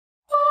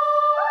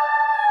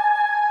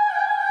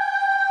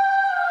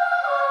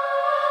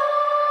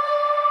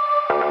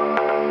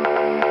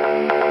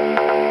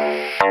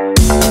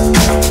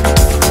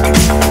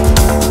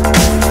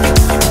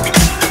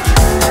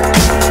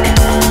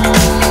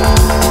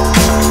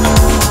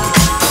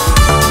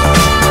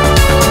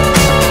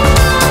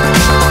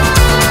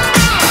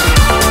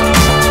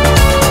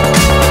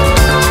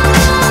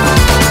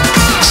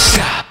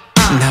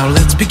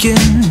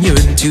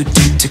too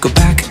deep to go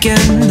back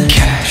again.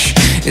 Cash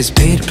is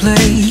pay to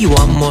play. You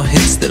want more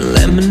hits than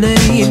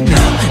lemonade.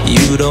 No,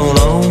 you don't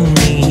own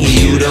me.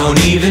 You don't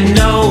even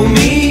know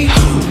me.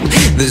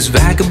 This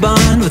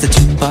vagabond with a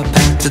two-part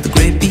path to the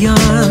great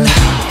beyond.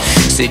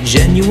 Say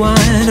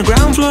genuine, a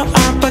ground floor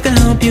up I can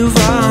help you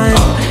find.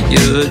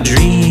 You're a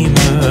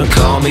dreamer,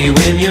 call me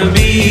when you're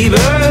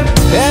Bieber.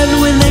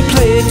 And when they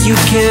play it you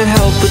can't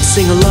help but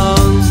sing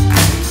along.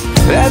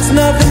 That's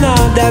nothing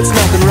odd, that's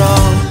nothing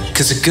wrong.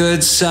 'Cause a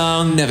good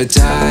song never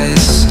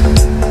dies.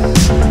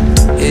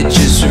 It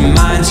just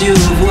reminds you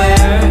of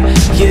where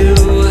you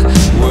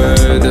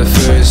were the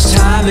first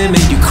time it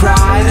made you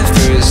cry, the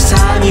first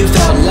time you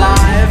felt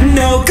alive.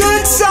 No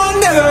good song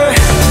never.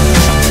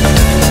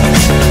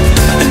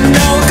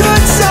 No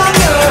good song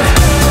never.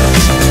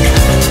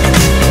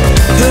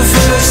 The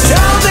first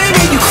time they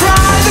made you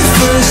cry, the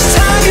first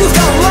time you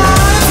felt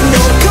alive.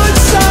 No good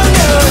song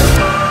never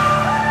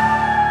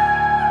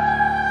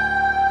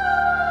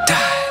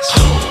dies.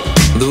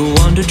 The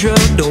wonder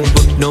drug don't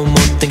work no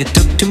more, think it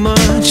took too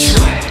much.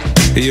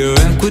 Your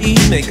equity,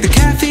 make the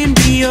caffeine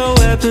be your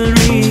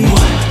weaponry.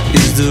 What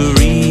is the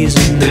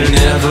reason there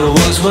never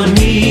was one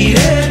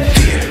needed?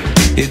 Fear.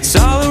 It's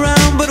all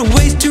around but it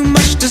weighs too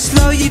much to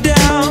slow you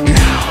down.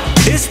 Now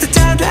it's the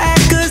time to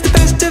act, 'cause the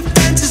best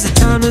defense is the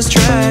timeless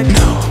track.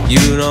 No,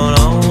 you don't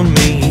own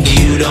me.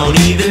 You don't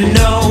even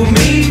know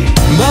me.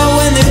 But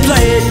when they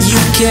play it you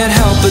can't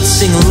help but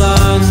sing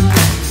along.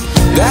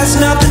 That's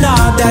nothing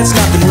odd, that's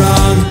nothing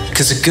wrong.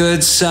 'Cause a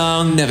good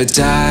song never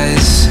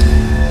dies.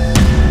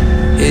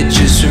 It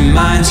just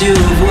reminds you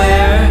of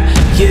where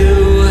you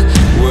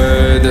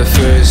were the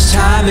first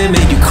time it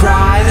made you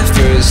cry, the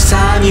first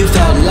time you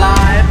felt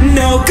alive.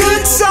 No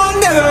good song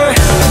never.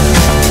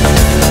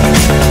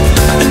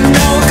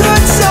 No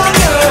good song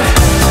never.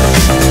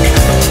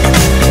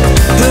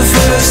 The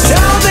first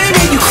time they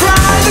made you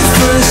cry, the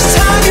first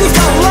time you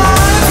felt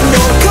alive.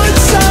 No good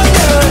song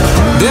never.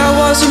 There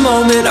was a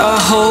moment, a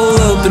hole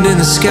opened in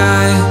the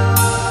sky,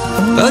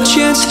 a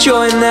chance to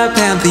join their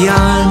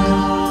pantheon.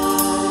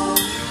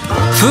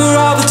 For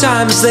all the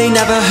times they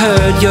never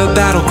heard your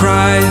battle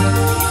cry,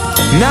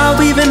 now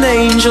even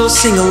angels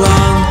sing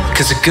along.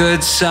 'Cause a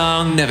good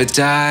song never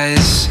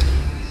dies.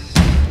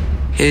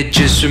 It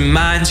just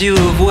reminds you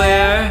of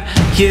where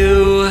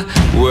you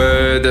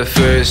were the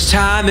first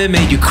time it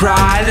made you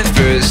cry, the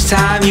first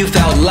time you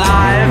felt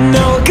alive.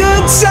 No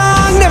good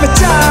song never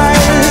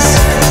dies.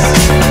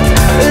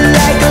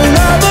 Like a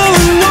lover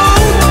who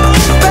won't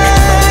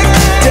back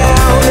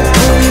down, they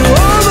pull you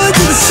over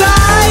to the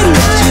side,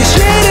 look you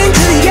straight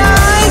into the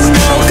eye.